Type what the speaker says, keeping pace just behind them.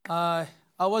I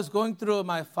was going through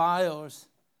my files.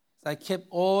 I kept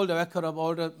all the record of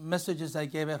all the messages I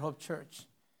gave at Hope Church.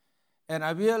 And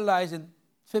I realized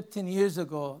 15 years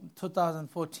ago,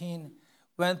 2014,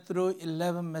 went through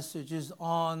 11 messages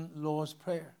on Lord's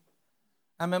Prayer.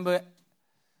 I remember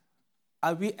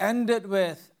we ended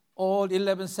with all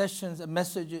 11 sessions,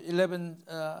 11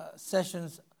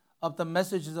 sessions of the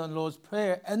messages on Lord's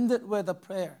Prayer, ended with a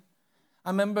prayer. I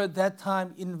remember at that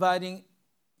time inviting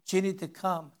Ginny to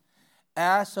come,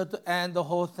 asked her to end the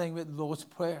whole thing with Lord's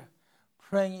Prayer,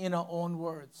 praying in her own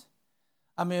words.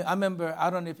 I remember, I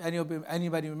don't know if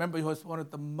anybody remember, it was one of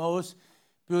the most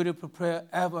beautiful prayer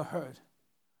ever heard.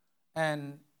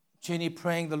 And Ginny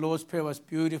praying the Lord's Prayer was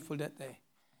beautiful that day.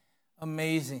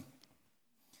 Amazing.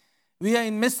 We are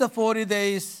in midst of 40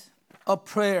 days of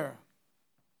prayer.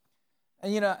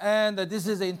 And this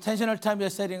is the intentional time we are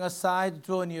setting aside,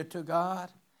 draw near to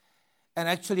God, and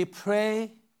actually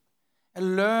pray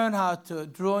and learn how to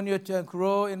draw near to and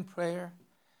grow in prayer.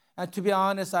 And to be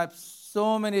honest, I have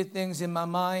so many things in my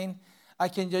mind. I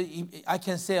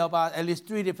can say about at least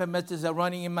 3 different messages are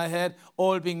running in my head,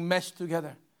 all being meshed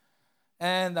together.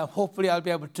 And hopefully I'll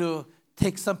be able to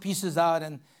take some pieces out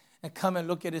and come and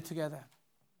look at it together.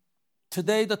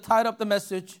 Today, the title of the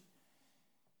message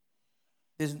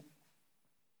is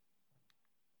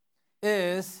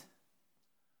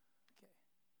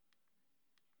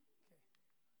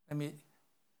let me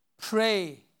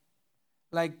pray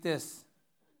like this.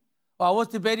 Well, I was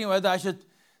debating whether I should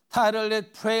title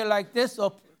it Pray Like This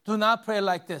or Do Not Pray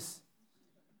Like This.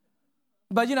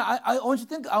 But I want you to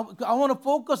think, I want to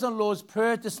focus on Lord's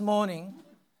Prayer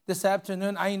this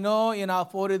afternoon. I know in our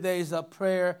 40 days of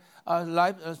prayer,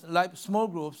 life small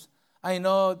groups, I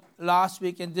know last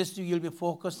week and this week you'll be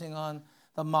focusing on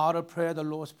the model prayer, the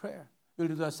Lord's Prayer. We'll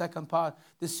do the second part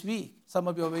this week. Some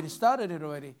of you already started it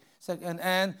already.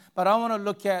 But I want to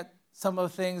look at some of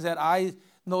the things that I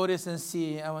notice and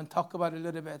see. I want to talk about it a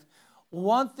little bit.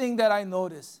 One thing that I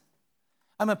noticed,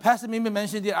 Pastor Mimi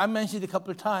mentioned it, I mentioned it a couple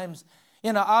of times.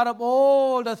 Out of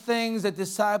all the things that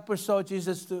disciples saw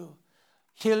Jesus do,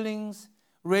 healings,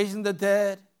 raising the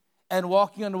dead, and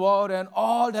walking on water, and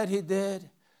all that he did,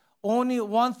 only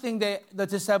one thing that the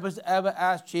disciples ever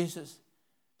asked Jesus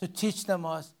to teach them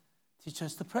was, teach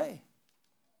us to pray.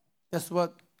 That's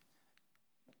what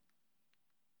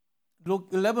Luke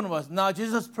 11 was. Now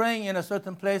Jesus was praying in a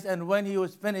certain place, and when he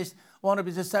was finished, one of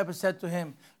his disciples said to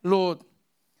him, Lord,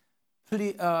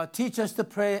 please, teach us to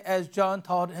pray as John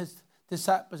taught his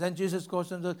disciples. And Jesus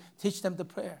goes on to teach them the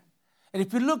prayer. And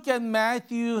if you look at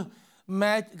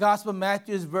Gospel of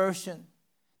Matthew's version,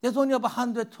 there's only about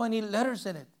 120 letters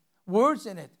in it, words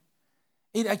in it.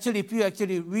 If you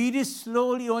actually read it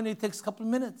slowly, it only takes a couple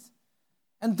of minutes.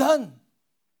 And done.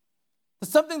 But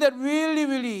something that really,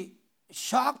 really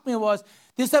shocked me was,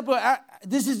 this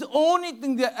is the only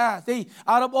thing they asked.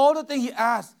 Out of all the things he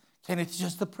asked, can you teach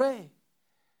us to pray?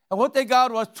 And what they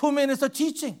got was 2 minutes of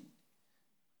teaching.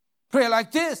 Pray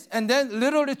like this, and then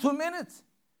literally 2 minutes.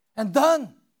 And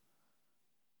done.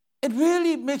 It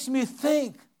really makes me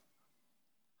think,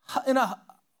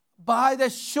 by the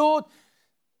short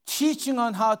teaching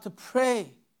on how to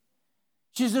pray,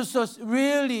 Jesus was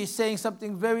really saying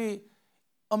something very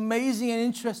amazing and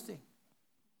interesting.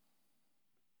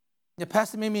 The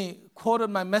Pastor Mimi quoted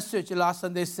my message last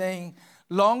Sunday saying,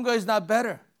 longer is not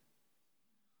better.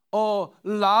 Or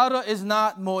louder is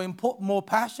not more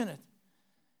passionate.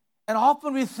 And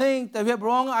often we think that we have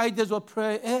wrong ideas what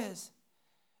prayer is.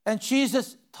 And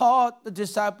Jesus taught the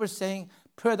disciples saying,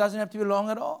 prayer doesn't have to be long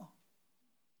at all.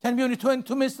 It can be only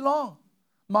 2 minutes long.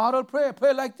 Model prayer,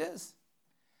 pray like this.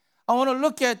 I want to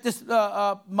look at this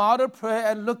model prayer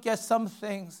and look at some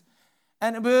things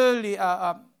and really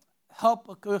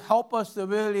help us to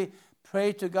really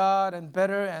pray to God and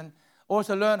better, and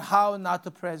also learn how not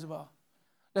to pray as well.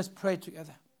 Let's pray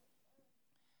together.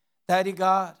 Daddy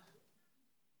God,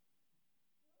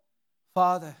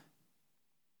 Father,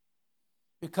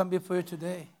 we come before you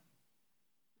today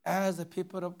as a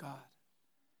people of God,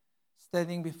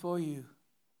 standing before you.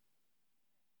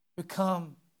 We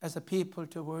come as a people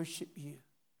to worship you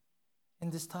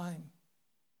in this time.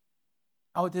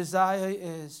 Our desire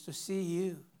is to see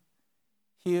you,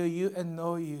 hear you, and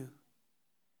know you.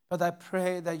 But I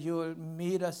pray that you will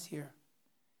meet us here.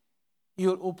 You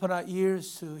will open our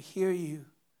ears to hear you,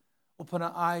 open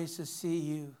our eyes to see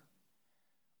you,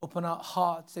 open our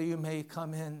hearts that you may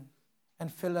come in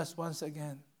and fill us once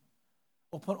again.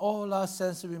 Open all our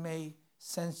senses, we may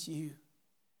sense you.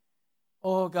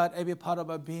 Oh God, every part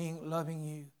of our being loving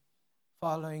you,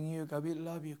 following you. God, we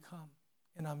love you. Come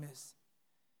in our midst.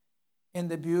 In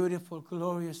the beautiful,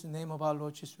 glorious name of our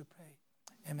Lord Jesus, we pray.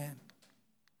 Amen.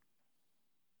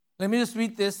 Let me just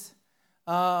read this.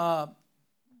 My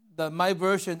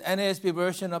version, NASB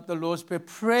version of the Lord's Prayer.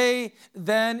 Pray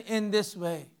then in this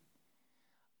way.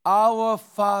 Our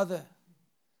Father,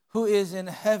 who is in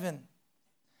heaven,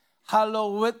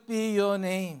 hallowed be your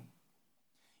name.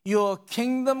 Your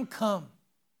kingdom come.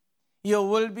 Your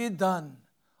will be done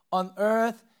on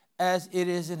earth as it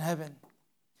is in heaven.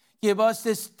 Give us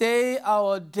this day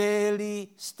our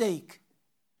daily steak.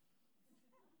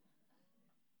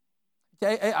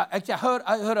 Actually,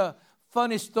 I heard a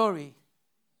funny story.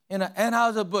 In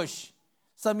Anheuser-Busch,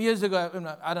 some years ago,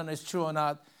 I don't know if it's true or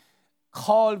not,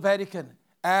 called Vatican,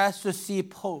 asked to see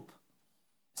Pope.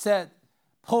 Said,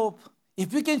 Pope,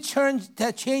 if you can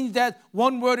change that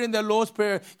one word in the Lord's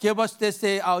Prayer, give us this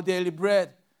day our daily bread.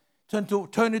 Turn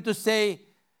it to say,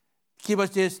 give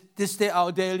us this day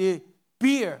our daily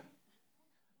beer.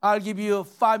 I'll give you a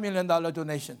 $5 million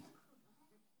donation.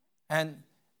 And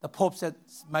the Pope said,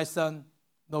 my son,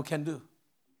 no can do.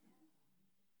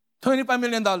 $25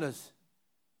 million.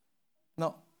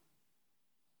 No.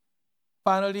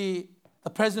 Finally, the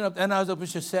president of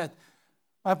Anheuser-Busch said,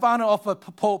 my father offered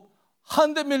Pope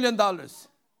 $100 million.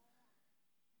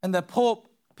 And the Pope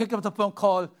picked up the phone,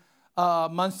 called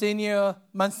Monsignor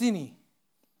Mancini.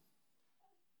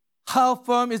 How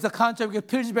firm is the contract with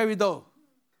Pillsbury Dough?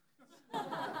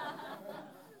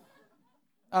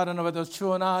 I don't know whether it's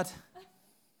true or not.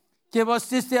 Give us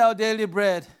this day our daily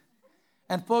bread,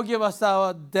 and forgive us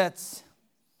our debts,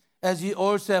 as we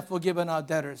also have forgiven our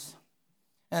debtors.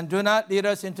 And do not lead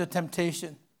us into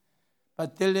temptation,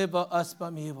 but deliver us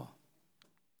from evil.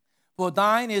 For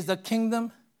thine is the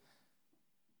kingdom,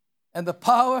 and the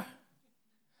power,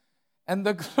 and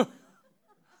the glory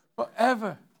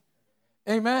forever.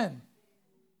 Amen.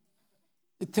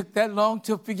 It took that long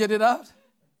to figure it out.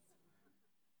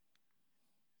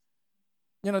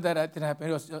 You know that didn't happen.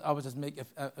 I was just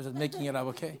making it up,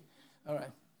 okay? All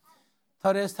right.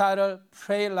 Today's title,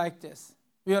 Pray Like This.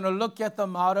 We're going to look at the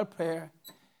model prayer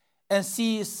and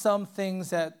see some things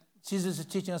that Jesus is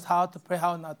teaching us how to pray,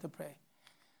 how not to pray.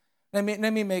 Let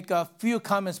me make a few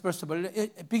comments first of all.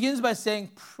 It begins by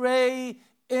saying, pray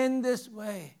in this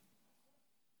way.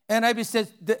 NIV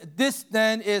says, this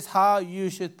then is how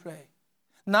you should pray.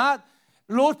 Not,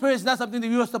 Lord's Prayer is not something that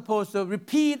you are supposed to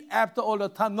repeat after all the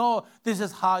time. No, this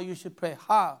is how you should pray.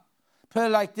 How? Pray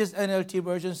like this, NLT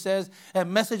version says.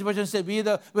 And Message version says,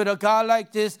 with a God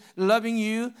like this, loving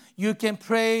you, you can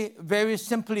pray very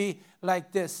simply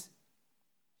like this.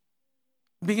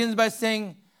 It begins by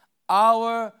saying,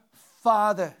 our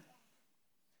Father,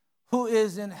 who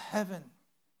is in heaven.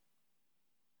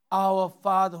 Our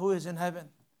Father, who is in heaven.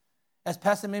 As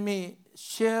Pastor Mimi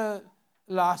shared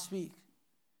last week,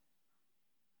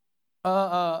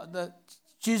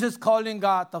 Jesus calling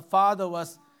God the Father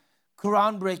was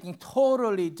groundbreaking,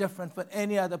 totally different from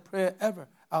any other prayer ever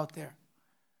out there.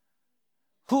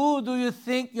 Who do you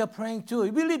think you're praying to?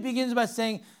 It really begins by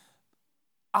saying,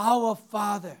 our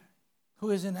Father who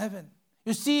is in heaven.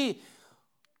 You see,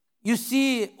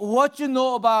 what you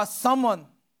know about someone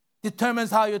determines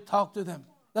how you talk to them,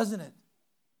 doesn't it?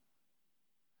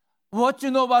 What you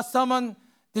know about someone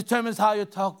determines how you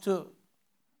talk to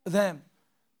them.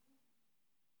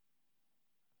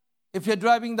 If you're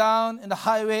driving down in the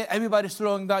highway, everybody's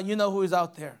slowing down, you know who is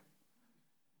out there.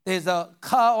 There's a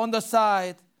car on the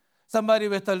side, somebody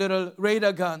with a little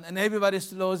radar gun, and everybody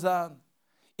slows down.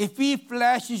 If he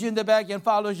flashes you in the back and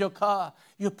follows your car,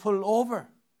 you pull over.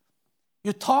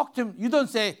 You talk to him. You don't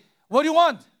say, what do you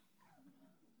want?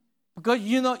 Because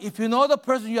if you know the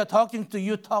person you are talking to,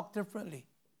 you talk differently.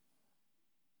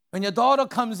 When your daughter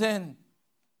comes in,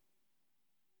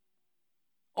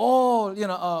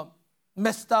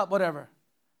 messed up, whatever.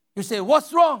 You say,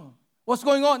 what's wrong? What's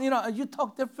going on? You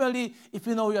talk differently if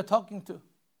you know who you're talking to.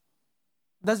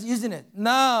 Isn't it?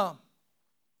 Now,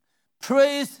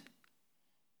 praise.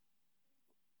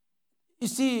 You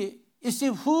see,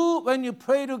 when you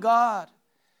pray to God,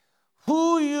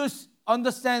 who you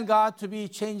understand God to be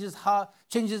changes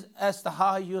as to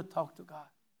how you talk to God.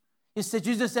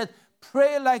 Jesus said,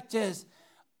 pray like this,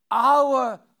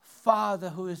 our Father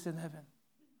who is in heaven.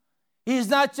 He's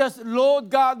not just Lord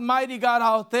God, mighty God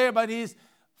out there, but He's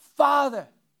Father.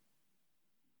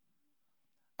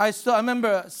 I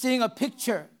remember seeing a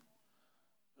picture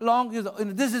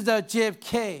this is the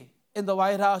JFK in the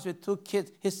White House with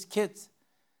his kids.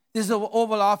 This is the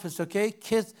Oval Office, okay?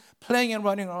 Kids playing and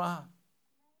running around.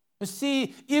 You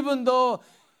see, even though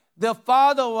their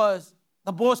father was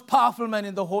the most powerful man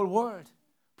in the whole world,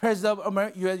 President of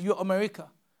America,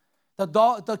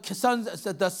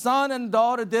 the son and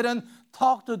daughter didn't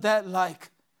talk to dad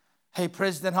like, hey,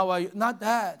 President, how are you? Not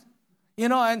that.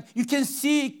 And you can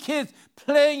see kids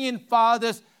playing in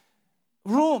father's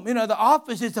room. The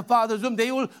office is the father's room.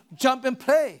 They will jump and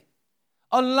play.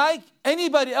 Unlike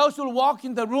anybody else who will walk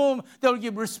in the room, they will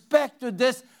give respect to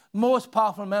this most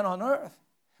powerful man on earth.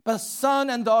 But son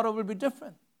and daughter will be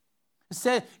different. He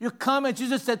said, you come, and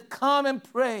Jesus said, come and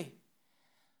pray.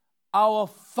 Our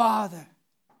Father.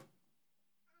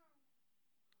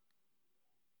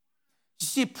 You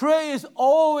see, prayer is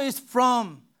always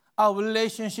from our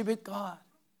relationship with God.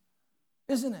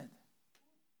 Isn't it?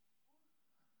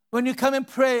 When you come and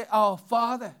pray, our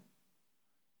Father.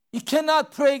 You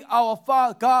cannot pray our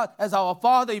Father, God as our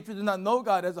Father if you do not know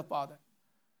God as a Father.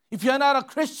 If you're not a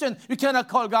Christian, you cannot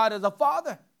call God as a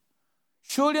Father.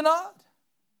 Surely not.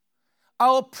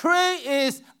 Our prayer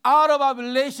is out of our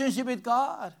relationship with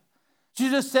God.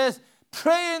 Jesus says,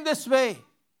 pray in this way,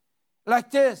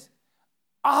 like this.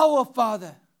 Our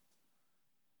Father.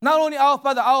 Not only our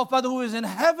Father who is in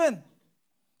heaven.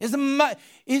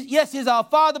 Yes, He's our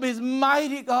Father, but He's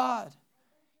mighty God.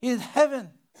 He is heaven.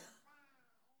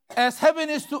 As heaven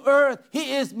is to earth,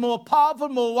 He is more powerful,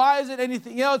 more wise than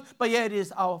anything else, but yet He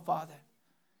is our Father.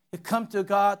 You come to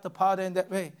God, the Father, in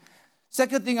that way.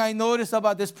 Second thing I notice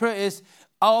about this prayer is,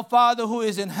 our Father who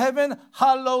is in heaven,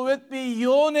 hallowed be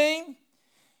your name.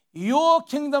 Your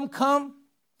kingdom come.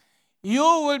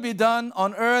 Your will be done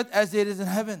on earth as it is in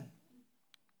heaven.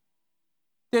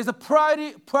 There's a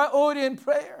priority in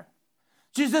prayer.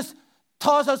 Jesus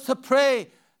taught us to pray.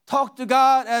 Talk to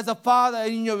God as a Father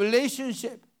in your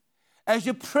relationship. As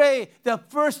you pray, the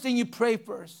first thing you pray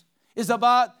first is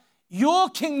about your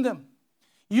kingdom,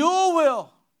 your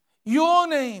will, your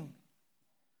name.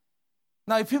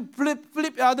 Now, if you flip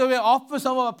the other way, often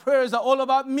some of our prayers are all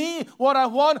about me, what I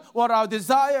want, what I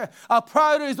desire. Our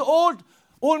priority is all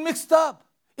mixed up.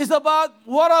 It's about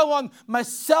what I want, my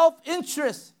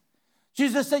self-interest.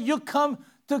 Jesus said, you come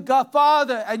to God,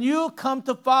 Father, and you come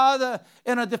to Father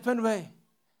in a different way.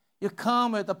 You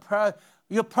come with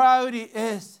your priority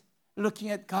is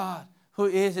looking at God, who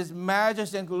is His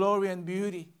majesty and glory and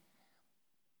beauty.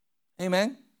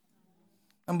 Amen?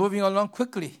 I'm moving along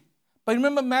quickly. But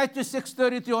remember Matthew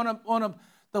 6:33, one of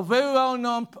the very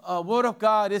well-known word of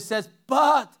God, it says,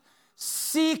 but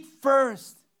seek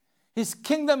first His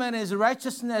kingdom and His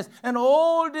righteousness, and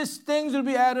all these things will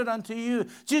be added unto you.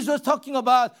 Jesus was talking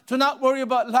about to not worry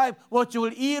about life, what you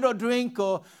will eat or drink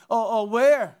or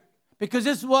wear. Because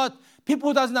this is what people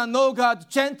who does not know God,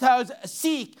 Gentiles,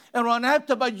 seek and run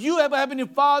after. But you have a heavenly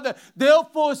Father.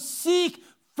 Therefore seek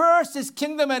first His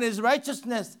kingdom and His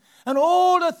righteousness. And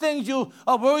all the things you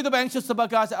are worried about, anxious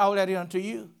about, God, I will add it unto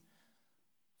you.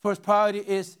 First priority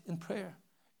is in prayer.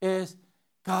 Is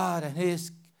God and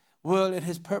His will and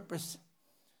His purpose.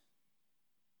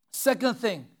 Second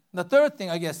thing, the third thing,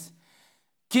 I guess,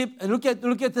 look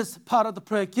at this part of the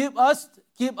prayer. Give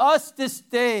us this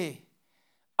day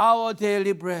our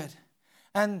daily bread,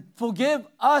 and forgive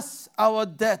us our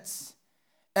debts,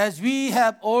 as we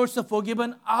have also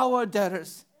forgiven our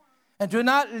debtors. And do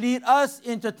not lead us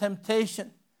into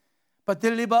temptation, but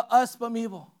deliver us from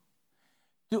evil.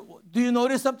 Do you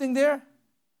notice something there?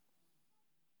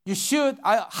 You should.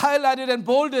 I highlighted and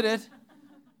bolded it,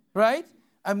 right?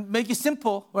 And make it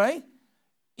simple, right?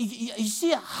 You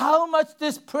see how much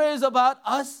this prayer is about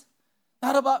us,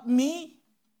 not about me.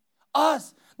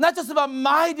 Us. Not just about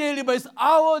my daily bread, it's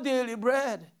our daily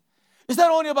bread. It's not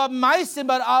only about my sin,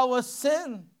 but our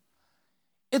sin.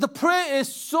 The prayer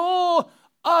is so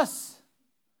us.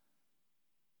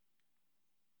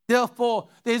 Therefore,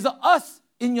 there is us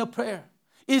in your prayer.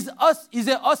 Is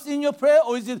there us in your prayer,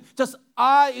 or is it just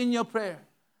I in your prayer?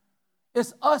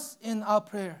 It's us in our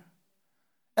prayer.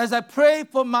 As I pray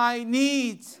for my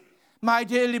needs, my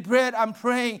daily bread, I'm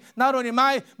praying not only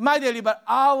my daily, but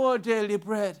our daily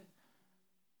bread.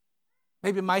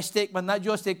 Maybe my steak, but not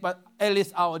your steak, but at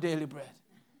least our daily bread.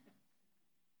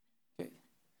 Okay.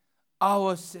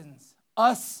 Our sins.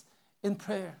 Us in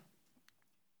prayer.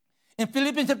 In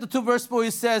Philippians chapter 2, verse 4,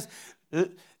 it says,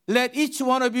 let each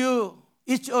of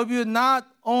you not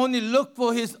only look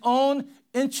for his own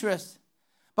interest,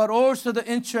 but also the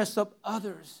interests of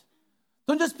others.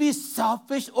 Don't just be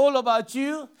selfish, all about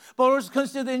you, but also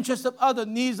consider the interests of others,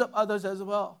 needs of others as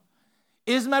well.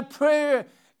 Is my prayer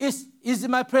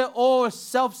all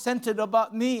self-centered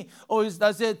about me, or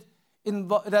does it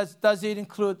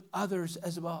include others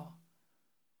as well?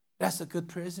 That's a good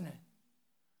prayer, isn't it?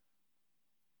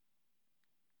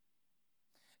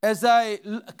 As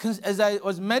I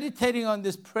was meditating on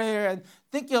this prayer and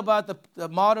thinking about the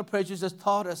model prayer Jesus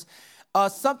taught us,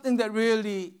 something that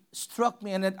really struck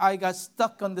me and that I got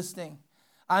stuck on this thing.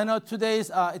 I know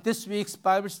this week's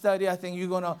Bible study, I think you're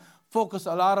going to focus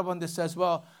a lot on this as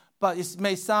well. but it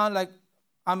may sound like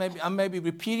I may be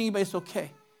repeating, but it's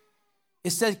okay. It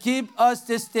says, give us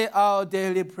this day our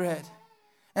daily bread,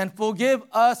 and forgive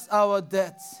us our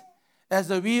debts, as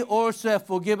we also have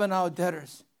forgiven our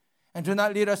debtors. And do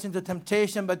not lead us into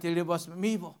temptation, but deliver us from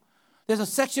evil. There's a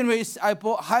section where I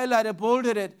highlighted,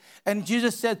 bolded it, and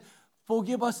Jesus said,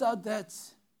 forgive us our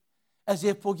debts, as we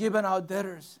have forgiven our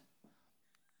debtors.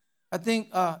 I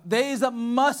think there is a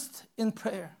must in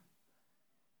prayer.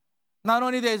 Not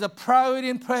only there is a priority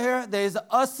in prayer, there is a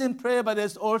us in prayer, but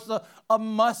there's also a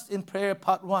must in prayer.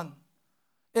 Part one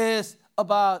is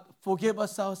about forgive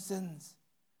us our sins.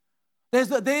 There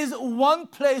is one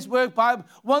place where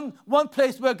one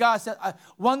place where God said,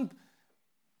 one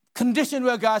condition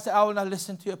where God said, I will not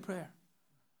listen to your prayer.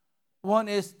 One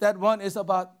is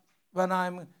about when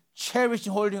I'm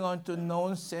cherishing, holding on to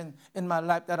known sin in my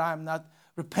life that I am not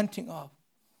repenting of.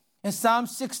 In Psalm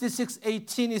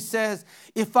 66:18, it says,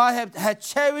 if I had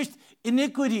cherished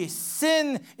iniquity,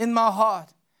 sin in my heart,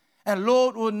 and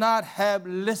Lord would not have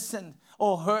listened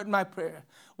or heard my prayer.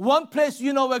 One place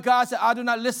where God said, I do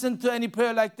not listen to any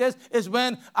prayer like this is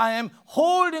when I am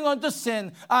holding on to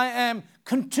sin. I am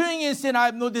continuing in sin. I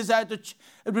have no desire to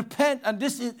repent. And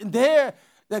this is there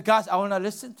that God said, I will not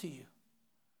listen to you.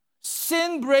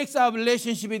 Sin breaks our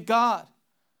relationship with God.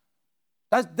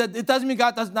 It doesn't mean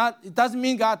God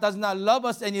does not love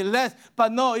us any less,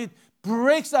 but no, it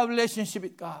breaks our relationship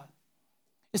with God.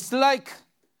 It's like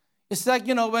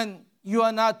when you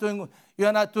are not doing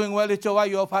well with your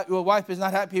wife, your wife is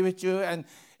not happy with you, and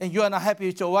you are not happy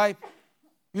with your wife.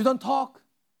 You don't talk.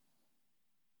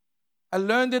 I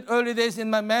learned it early days in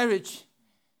my marriage.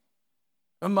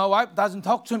 When my wife doesn't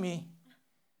talk to me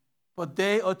for a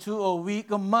day or two or a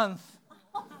week, a month,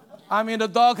 I'm in the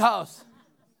doghouse.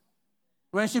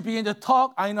 When she begins to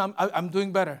talk, I know I'm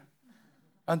doing better.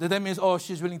 And that means,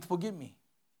 she's willing to forgive me.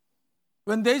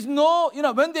 When there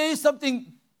is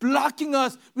something blocking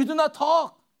us, we do not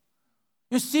talk.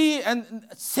 You see, and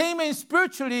same in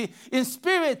spiritually, in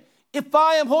spirit, if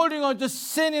I am holding on to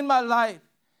sin in my life,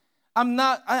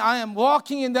 I am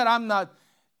walking in that, I'm not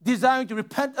desiring to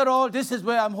repent at all, this is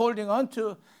where I'm holding on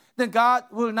to, then God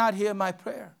will not hear my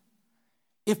prayer.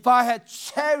 If I had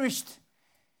cherished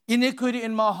iniquity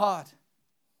in my heart,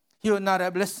 He would not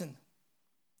have listened.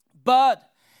 But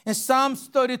in Psalms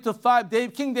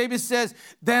 32:5, King David says,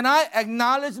 then I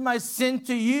acknowledged my sin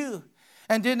to you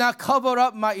and did not cover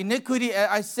up my iniquity.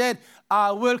 I said,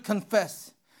 I will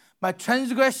confess my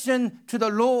transgression to the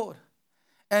Lord,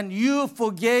 and you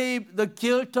forgave the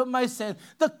guilt of my sin.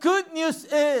 The good news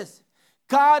is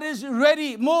God is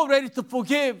more ready to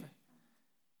forgive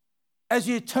as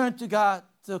we turn to God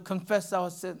to confess our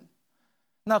sin.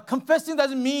 Now, confessing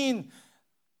doesn't mean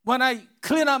when I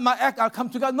clean up my act, I'll come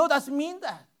to God. No, it doesn't mean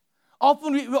that.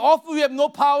 Often we have no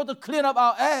power to clean up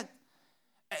our act.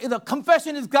 The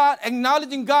confession is God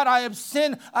acknowledging, God, I have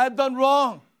sinned, I have done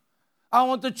wrong. I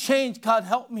want to change. God,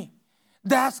 help me.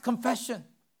 That's confession.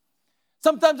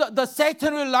 Sometimes the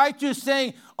Satan will lie to you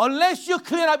saying, unless you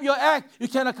clean up your act, you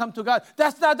cannot come to God.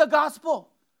 That's not the gospel.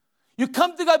 You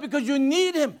come to God because you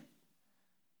need Him.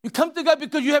 You come to God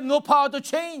because you have no power to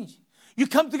change. You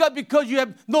come to God because you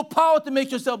have no power to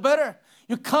make yourself better.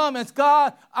 You come and say,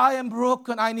 God, I am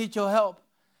broken. I need your help.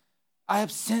 I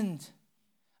have sinned.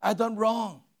 I've done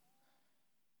wrong.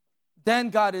 Then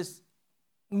God is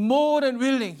more than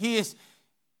willing. He has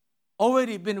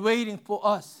already been waiting for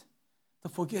us to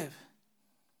forgive.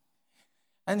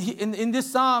 And in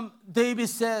this psalm, David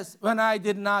says, when I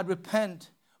did not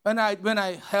repent, when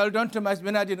I held on to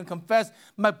when I didn't confess,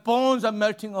 my bones are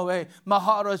melting away. My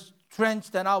heart was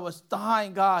drenched and I was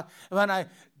dying, God. When I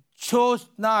chose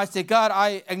now, I say, God,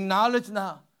 I acknowledge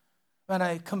now. When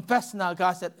I confess now,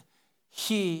 God said,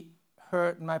 He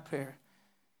heard my prayer.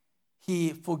 He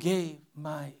forgave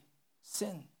my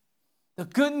sin. The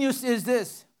good news is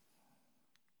this.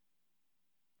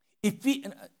 If we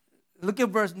look at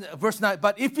verse 9.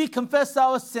 But if we confess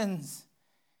our sins,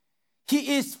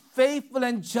 He is faithful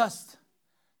and just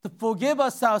to forgive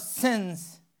us our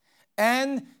sins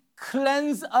and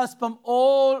cleanse us from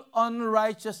all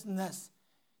unrighteousness.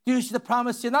 Do you see the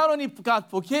promise here? Not only God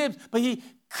forgives, but He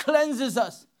cleanses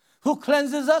us. Who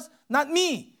cleanses us? Not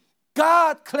me.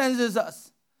 God cleanses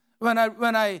us when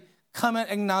I come and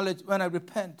acknowledge, when I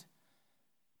repent.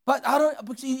 But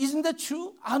isn't that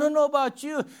true? I don't know about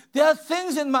you. There are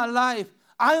things in my life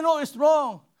I know it's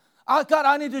wrong. God,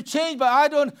 I need to change, but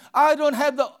I don't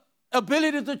have the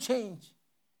ability to change.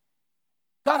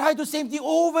 God, I do the same thing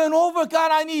over and over.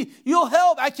 God, I need your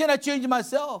help. I cannot change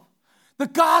myself. The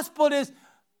gospel is,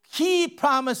 He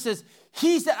promises.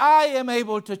 He said, I am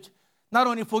able to not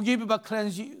only forgive you, but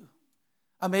cleanse you.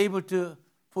 I'm able to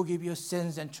forgive your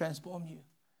sins and transform you.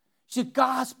 See,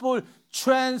 gospel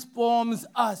transforms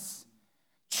us,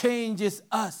 changes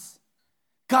us.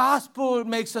 Gospel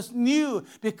makes us new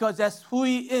because that's who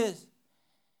He is.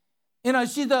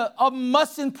 See, our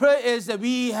must in prayer is that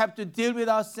we have to deal with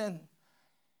our sin.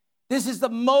 This is the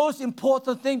most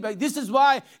important thing. But this is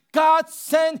why God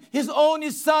sent His only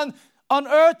Son on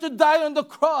earth to die on the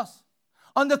cross.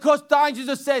 On the cross dying,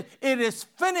 Jesus said, it is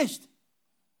finished.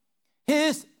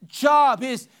 His job,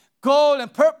 His goal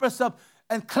and purpose of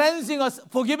and cleansing us,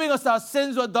 forgiving us our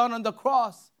sins were done on the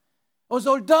cross. It was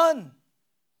all done.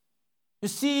 You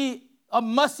see, a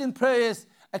must in prayer is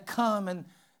I come and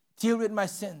deal with my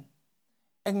sin.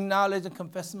 Acknowledge and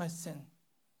confess my sin.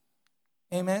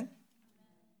 Amen?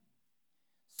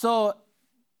 So,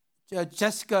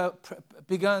 Jessica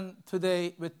began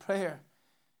today with prayer.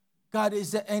 God,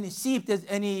 see if there's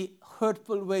any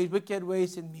hurtful ways, wicked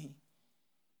ways in me.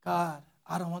 God,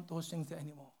 I don't want those things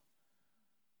anymore.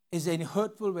 Is there any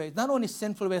hurtful ways? Not only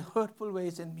sinful ways, hurtful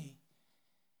ways in me.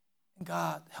 And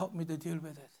God, help me to deal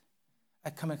with it. I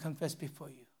come and confess before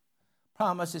you.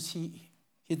 Promises He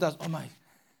does. Oh my.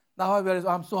 Now I realize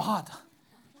I'm so hot.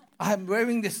 I'm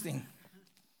wearing this thing.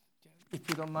 If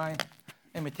you don't mind,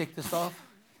 let me take this off.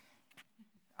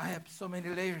 I have so many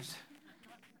layers.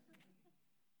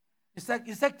 It's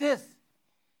like this.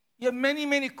 You have many,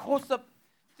 many coats of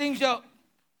things you're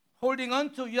holding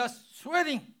on to. You're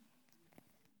sweating.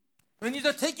 When you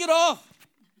just take it off,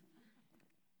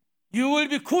 you will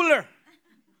be cooler.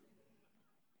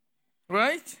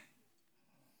 Right?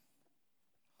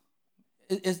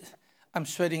 I'm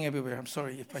sweating everywhere. I'm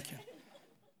sorry if I can.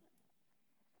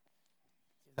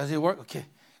 Does it work? Okay.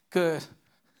 Good.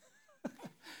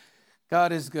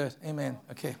 God is good. Amen.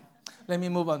 Okay. Let me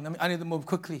move on. I need to move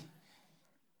quickly.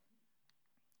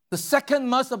 The second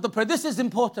must of the prayer. This is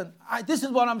important. This is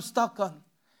what I'm stuck on.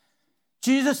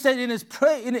 Jesus said in His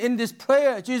in this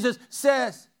prayer, Jesus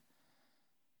says,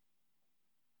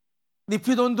 if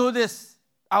you don't do this,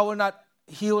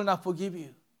 He will not forgive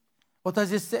you. What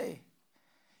does it say?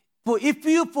 For if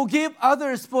you forgive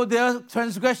others for their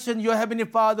transgression, your heavenly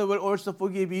Father will also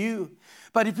forgive you.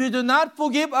 But if you do not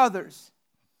forgive others,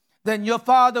 then your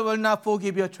Father will not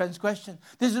forgive your transgression.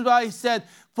 This is why He said,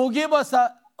 forgive us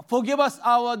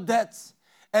our debts,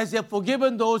 as you have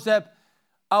forgiven those that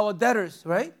our debtors,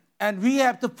 right? And we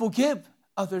have to forgive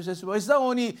others as well. It's not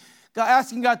only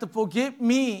asking God to forgive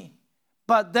me,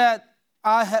 but that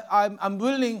I'm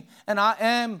willing and I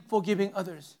am forgiving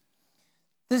others.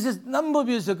 This is a number of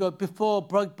years ago, before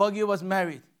Buggy was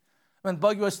married, when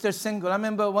Buggy was still single. I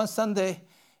remember one Sunday,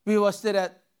 we were still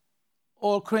at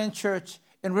Old Korean Church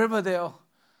in Riverdale.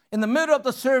 In the middle of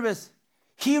the service,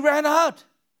 he ran out.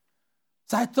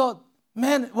 So I thought,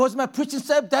 man, was my preaching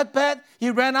set that bad?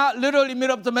 He ran out, literally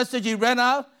middle of the message, he ran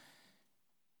out.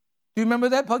 Do you remember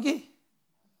that, Buggy?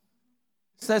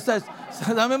 So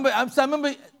I remember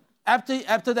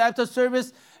after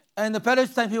service, and the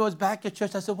fellowship time, he was back at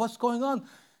church. I said, what's going on?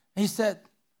 He said,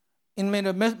 in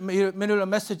the middle of the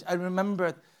message, I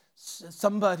remembered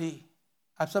something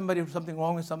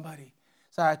wrong with somebody.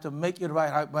 So I had to make it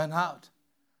right. I went out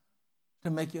to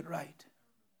make it right.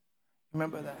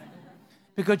 Remember that?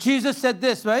 Because Jesus said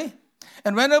this, right?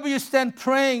 And whenever you stand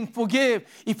praying, forgive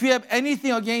if you have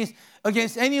anything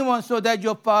against anyone, so that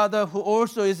your Father who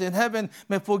also is in heaven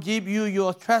may forgive you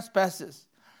your trespasses.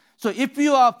 So if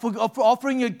you are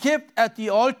offering your gift at the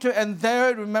altar and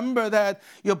there remember that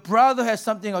your brother has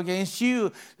something against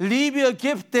you, leave your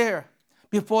gift there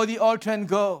before the altar and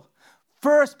go.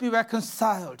 First be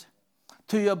reconciled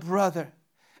to your brother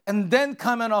and then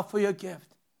come and offer your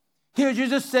gift. Here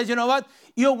Jesus says, you know what?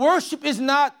 Your worship is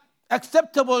not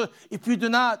acceptable if you do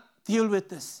not deal with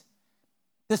this.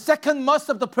 The second must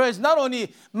of the prayer is not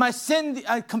only my sin,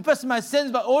 I confess my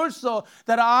sins, but also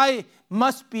that I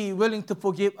must be willing to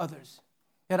forgive others.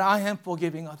 That I am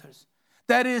forgiving others.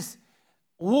 That is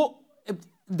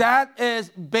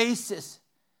basis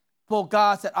for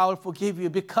God that I will forgive you.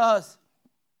 Because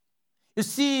you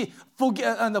see,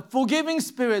 the forgiving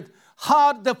spirit,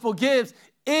 heart that forgives,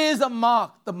 is a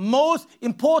mark, the most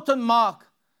important mark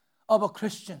of a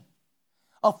Christian.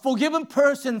 A forgiven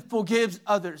person forgives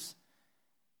others.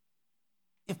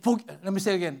 Let me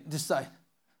say it again, this side.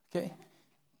 Okay?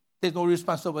 There's no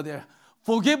response over there.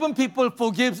 Forgiven people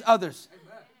forgives others.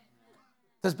 Amen.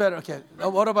 That's better. Okay.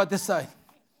 What about this side?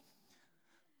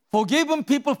 Forgiven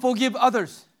people forgive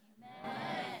others. Amen.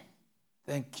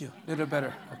 Thank you. A little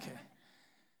better. Okay.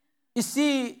 You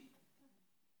see,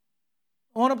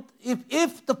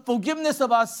 if the forgiveness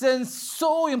of our sins is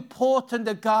so important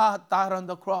that God died on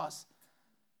the cross,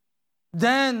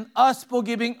 then us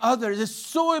forgiving others is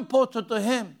so important to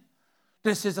Him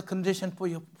This is a condition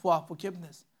for our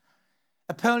forgiveness.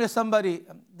 Apparently somebody,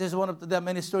 there are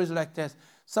many stories like this.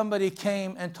 Somebody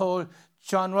came and told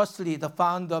John Wesley, the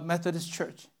founder of Methodist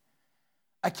Church,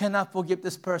 I cannot forgive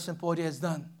this person for what he has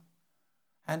done.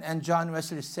 And John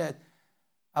Wesley said,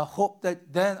 I hope that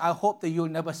you'll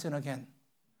never sin again,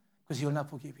 because he'll not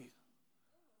forgive you.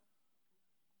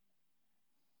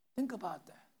 Think about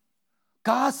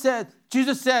that.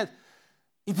 Jesus said,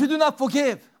 if you do not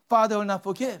forgive, Father will not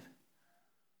forgive.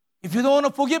 If you don't want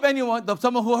to forgive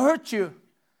someone who hurt you,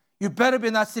 you better be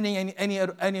not sinning any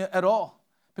at all,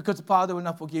 because the Father will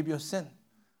not forgive your sin.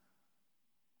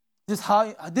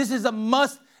 This is a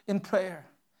must in prayer.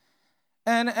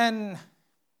 And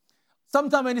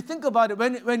sometimes when you think about it,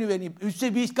 when you say,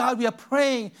 God, we are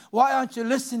praying, why aren't you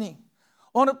listening?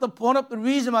 One of the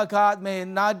reasons why God may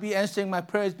not be answering my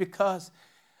prayers is because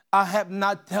I have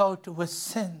not dealt with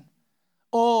sin,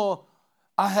 or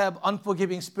I have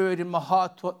unforgiving spirit in my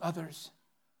heart toward others.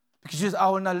 Because I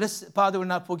will not listen. Father will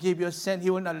not forgive your sin. He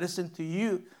will not listen to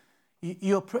you,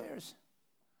 your prayers.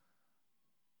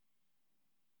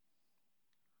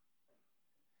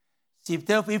 See,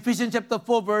 therefore, Ephesians chapter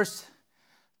 4, verse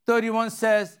 31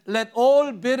 says, let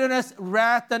all bitterness,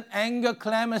 wrath, and anger,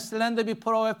 clamor, and slander be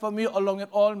put away from you, along with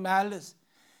all malice.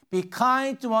 Be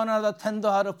kind to one another,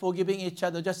 tender-hearted, forgiving each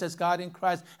other, just as God in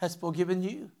Christ has forgiven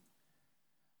you.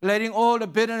 Letting all the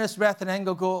bitterness, wrath, and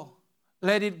anger go.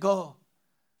 Let it go.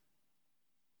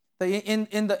 In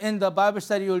the Bible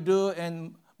study you'll do,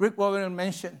 and Rick Warren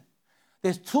mentioned,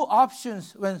 there's two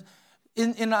options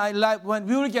in our life when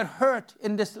we will get hurt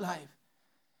in this life.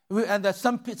 And that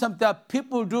some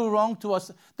people do wrong to us.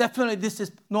 Definitely this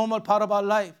is normal part of our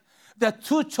life. There are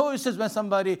two choices when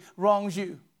somebody wrongs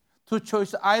you. Two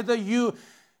choices. Either you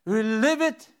relive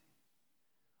it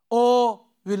or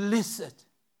release it.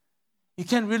 You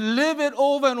can relive it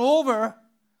over and over,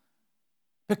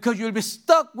 because you'll be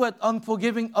stuck with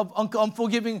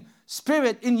unforgiving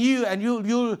spirit in you, and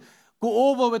you'll go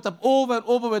over and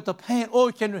over with the pain. Or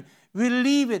you can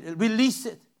relieve it, release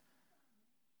it.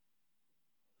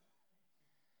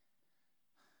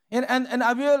 And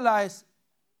I realize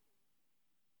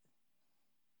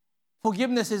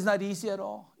forgiveness is not easy at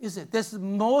all, is it? This is the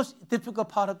most difficult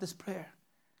part of this prayer.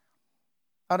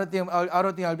 I don't think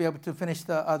I'll be able to finish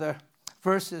the other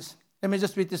verses. Let me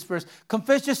just read this verse.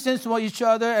 Confess your sins to each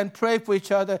other and pray for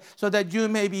each other so that you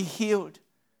may be healed.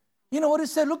 You know what it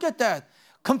said? Look at that.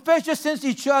 Confess your sins to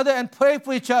each other and pray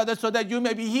for each other so that you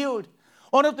may be healed.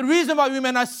 One of the reasons why we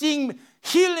may not see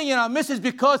healing in our midst is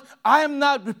because I am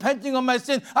not repenting of my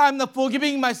sin. I am not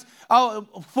forgiving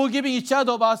each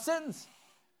other of our sins.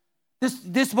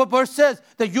 This what verse says,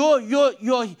 that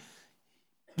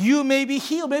you may be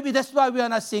healed. Maybe that's why we are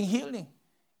not seeing healing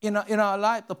in our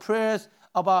life. The prayers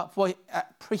for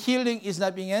healing is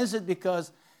not being answered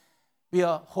because we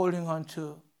are holding on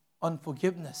to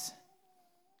unforgiveness.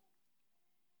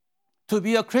 To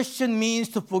be a Christian means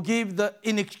to forgive the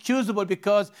inexcusable,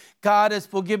 because God has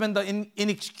forgiven the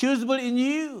inexcusable in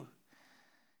you.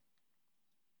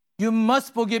 You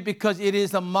must forgive because it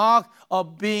is a mark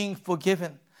of being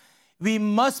forgiven. We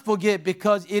must forgive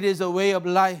because it is a way of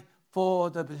life for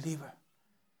the believer.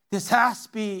 This has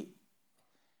to be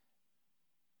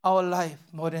our life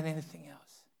more than anything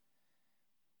else.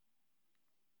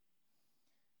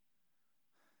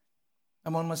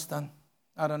 I'm almost done.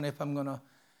 I don't know if I'm going to.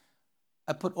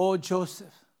 I put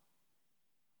Joseph.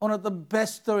 One of the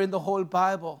best stories in the whole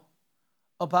Bible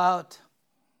about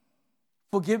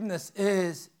forgiveness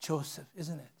is Joseph,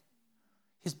 isn't it?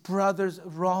 His brothers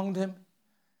wronged him,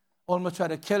 almost tried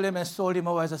to kill him, and sold him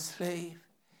away as a slave.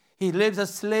 He lives as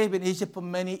a slave in Egypt for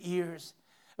many years.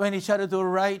 When he tried to do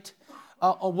right,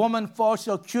 a woman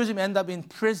falsely accused him, ended up in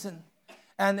prison.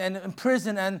 And in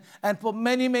prison and for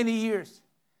many, many years.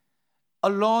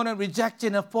 Alone and rejected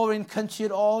in a foreign country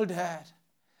and all that.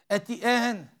 At the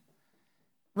end,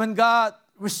 when God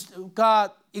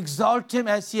exalted him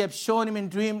as he had shown him in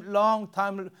dream long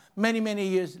time, many, many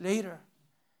years later,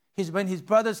 when his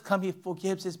brothers come, he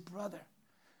forgives his brother.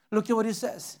 Look at what he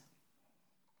says.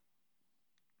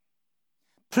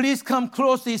 Please come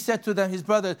closer, he said to them, his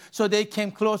brothers. So they came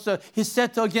closer. He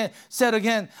said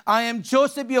again, I am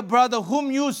Joseph, your brother, whom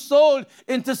you sold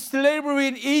into slavery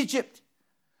in Egypt.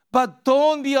 But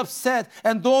don't be upset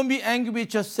and don't be angry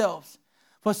with yourselves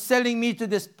for selling me to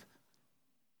this.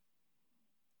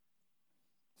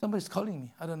 Somebody's calling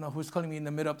me. I don't know who's calling me in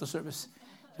the middle of the service.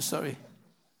 Sorry.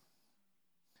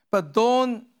 But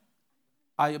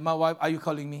my wife, are you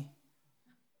calling me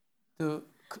to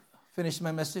finish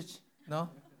my message? No?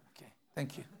 Okay,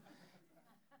 thank you.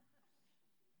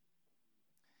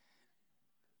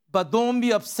 But don't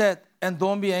be upset and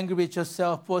don't be angry with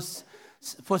yourself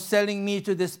for sending me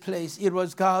to this place. It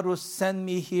was God who sent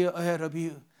me here ahead of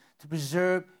you to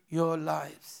preserve your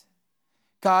lives.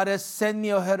 God has sent me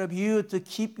ahead of you to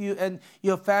keep you and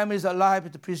your families alive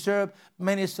and to preserve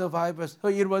many survivors. So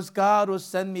it was God who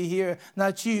sent me here,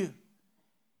 not you.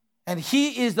 And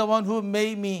He is the one who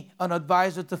made me an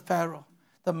advisor to Pharaoh,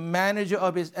 the manager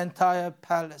of his entire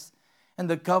palace, and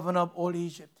the governor of all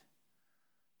Egypt.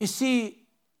 You see,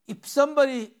 if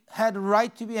somebody had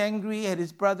right to be angry at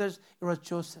his brothers, it was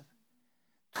Joseph.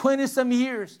 20-some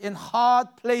years in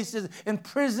hard places, in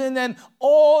prison and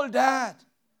all that.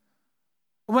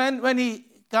 When he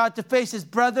got to face his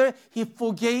brother, he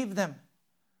forgave them.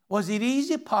 Was it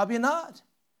easy? Probably not.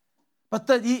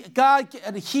 But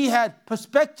he had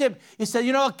perspective. He said,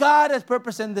 you know, God has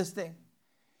purpose in this thing.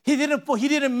 He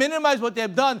didn't minimize what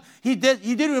they've done. He did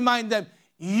remind them,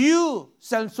 you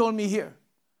sold me here.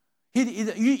 He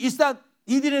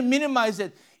didn't minimize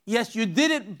it. Yes, you did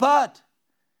it, but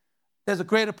there's a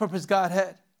greater purpose God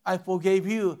had. I forgave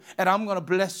you, and I'm going to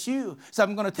bless you. So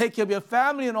I'm going to take care of your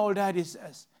family and all that, he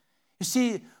says. You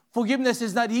see, forgiveness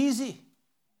is not easy.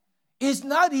 It's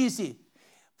not easy.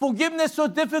 Forgiveness is so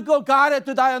difficult, God had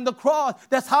to die on the cross.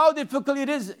 That's how difficult it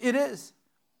is. It is.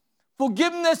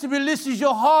 Forgiveness releases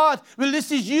your heart,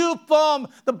 releases you from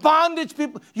the bondage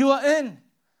people you are in.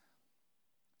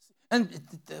 And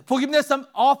forgiveness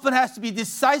often has to be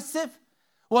decisive,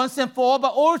 once and for all, but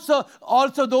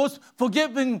also those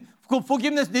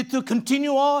forgiveness need to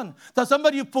continue on. That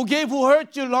somebody you forgave who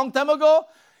hurt you a long time ago,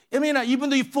 I mean, even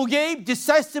though you forgave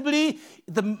decisively,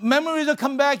 the memories will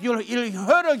come back, you'll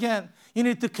hurt again. You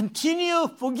need to continue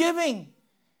forgiving.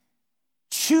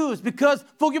 Choose, because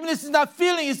forgiveness is not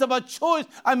feeling, it's about choice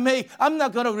I make. I'm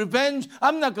not going to revenge.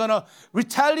 I'm not going to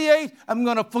retaliate. I'm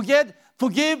going to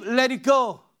forgive, let it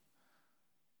go.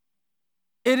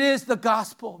 It is the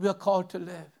gospel we are called to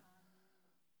live.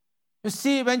 You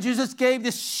see, when Jesus gave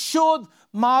this short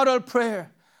model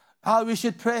prayer, how we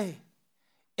should pray,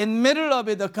 in the middle of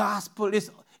it, the gospel is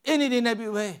in it in every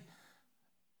way.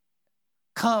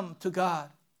 Come to God,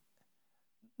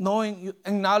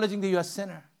 acknowledging that you are a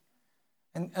sinner.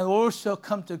 And also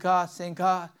come to God saying,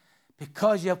 God,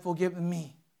 because you have forgiven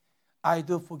me, I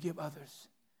do forgive others.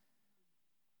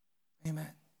 Amen.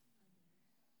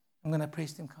 I'm going to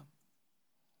praise Him. Come.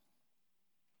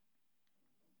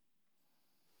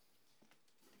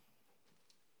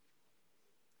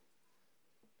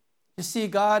 You see,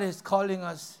 God is calling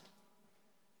us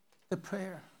to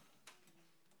prayer.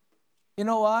 You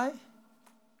know why?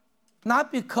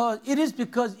 Because it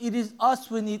is us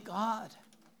who need God.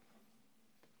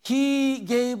 He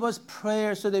gave us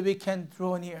prayer so that we can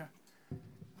draw near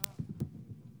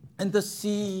and to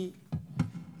see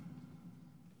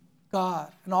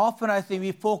God. And often I think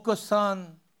we focus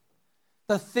on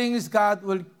the things God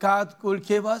will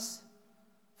give us,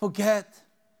 forget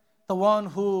the one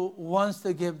who wants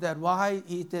to give that. Why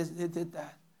he did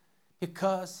that?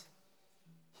 Because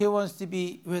He wants to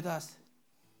be with us.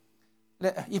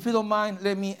 If you don't mind,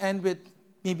 let me end with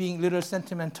me being a little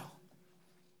sentimental.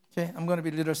 Okay, I'm going to be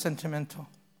a little sentimental,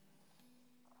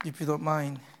 if you don't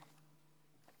mind.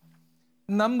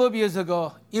 A number of years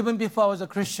ago, even before I was a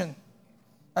Christian,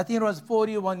 I think it was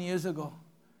 41 years ago,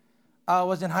 I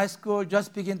was in high school,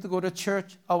 just beginning to go to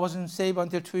church. I wasn't saved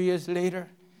until 2 years later.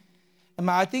 And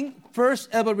I think first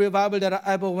ever revival that I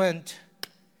ever went,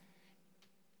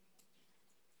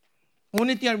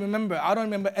 only thing I remember, I don't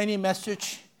remember any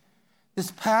message.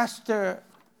 This pastor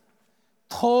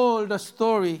told a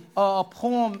story, a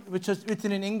poem which was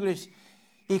written in English.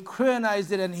 He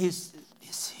Koreanized it and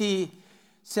he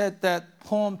said that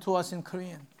poem to us in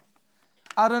Korean.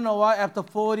 I don't know why after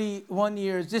 41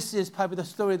 years, this is probably the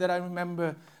story that I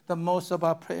remember the most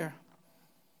about prayer.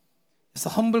 It's a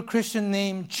humble Christian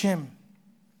named Jim.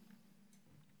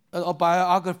 A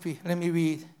biography, let me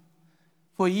read.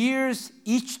 For years,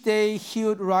 each day he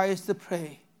would rise to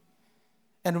pray.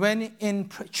 And when in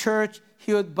church,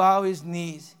 he would bow his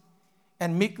knees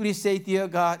and meekly say, Dear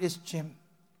God, it's Jim.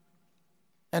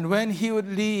 And when he would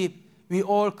leave, we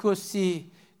all could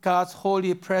see God's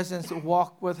holy presence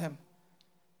walk with him.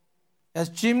 As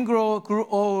Jim grew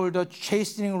old, the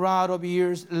chastening rod of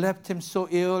years left him so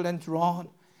ill and drawn.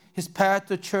 His path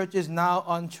to church is now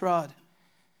untrod.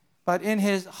 But in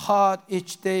his heart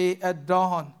each day at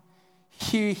dawn,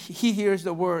 he hears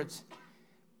the words,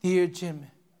 Dear Jim,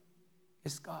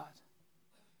 it's God.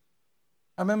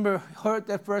 I remember heard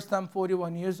that first time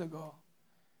 41 years ago.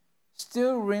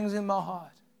 Still rings in my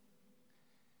heart.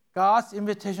 God's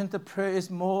invitation to prayer is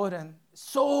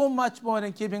so much more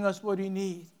than giving us what we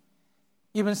need.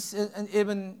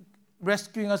 Even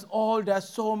rescuing us, all that,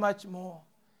 so much more.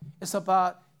 It's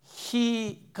about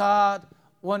God,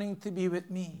 wanting to be with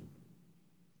me.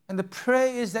 And the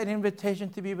prayer is that invitation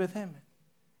to be with Him.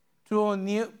 Draw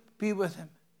near, be with Him.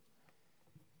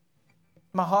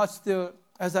 My heart still,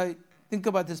 as I think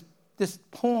about this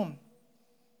poem,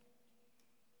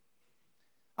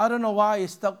 I don't know why it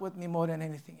stuck with me more than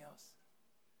anything else.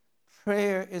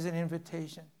 Prayer is an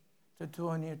invitation to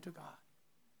draw near to God.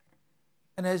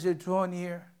 And as you draw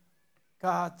near,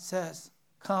 God says,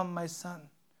 come, my son.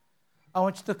 I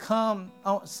want you to come.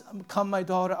 Come, my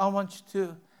daughter. I want you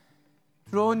to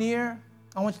draw near.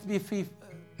 I want you to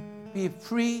be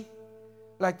free,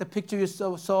 like the picture you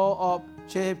saw of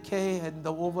JFK and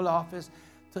the Oval Office,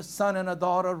 the son and a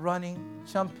daughter running,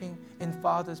 jumping in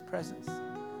Father's presence.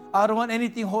 I don't want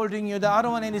anything holding you down. I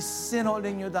don't want any sin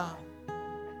holding you down.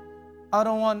 I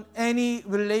don't want any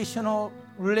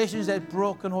relations that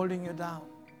broken holding you down.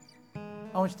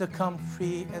 I want you to come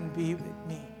free and be with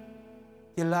me.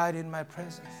 Delight in my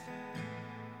presence.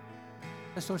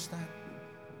 Let's all stand.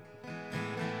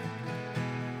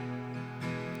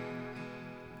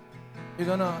 We're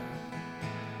going to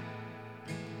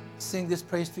sing this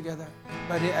praise together.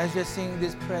 But as you're singing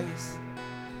this praise,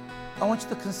 I want you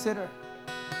to consider,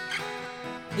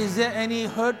 is there any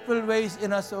hurtful ways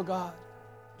in us, oh God?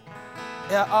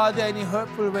 Are there any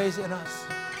hurtful ways in us?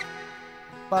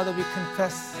 Father, we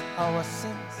confess our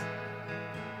sins.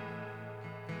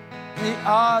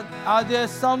 Are there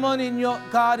someone in your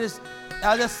are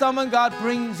there someone God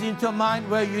brings into mind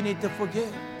where you need to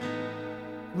forgive?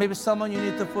 Maybe someone you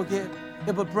need to forgive. You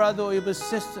have a brother or you have a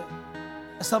sister.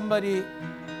 Somebody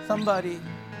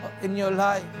in your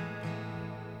life.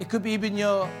 It could be even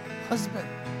your husband.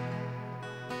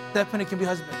 Definitely could be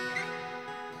husband.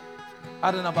 I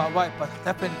don't know about wife, but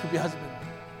definitely could be husband.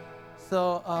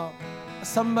 So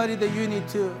somebody that you need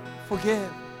to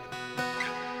forgive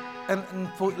and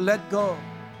let go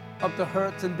of the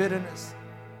hurts and bitterness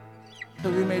so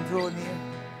we may draw near.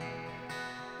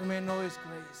 We may know His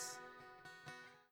grace.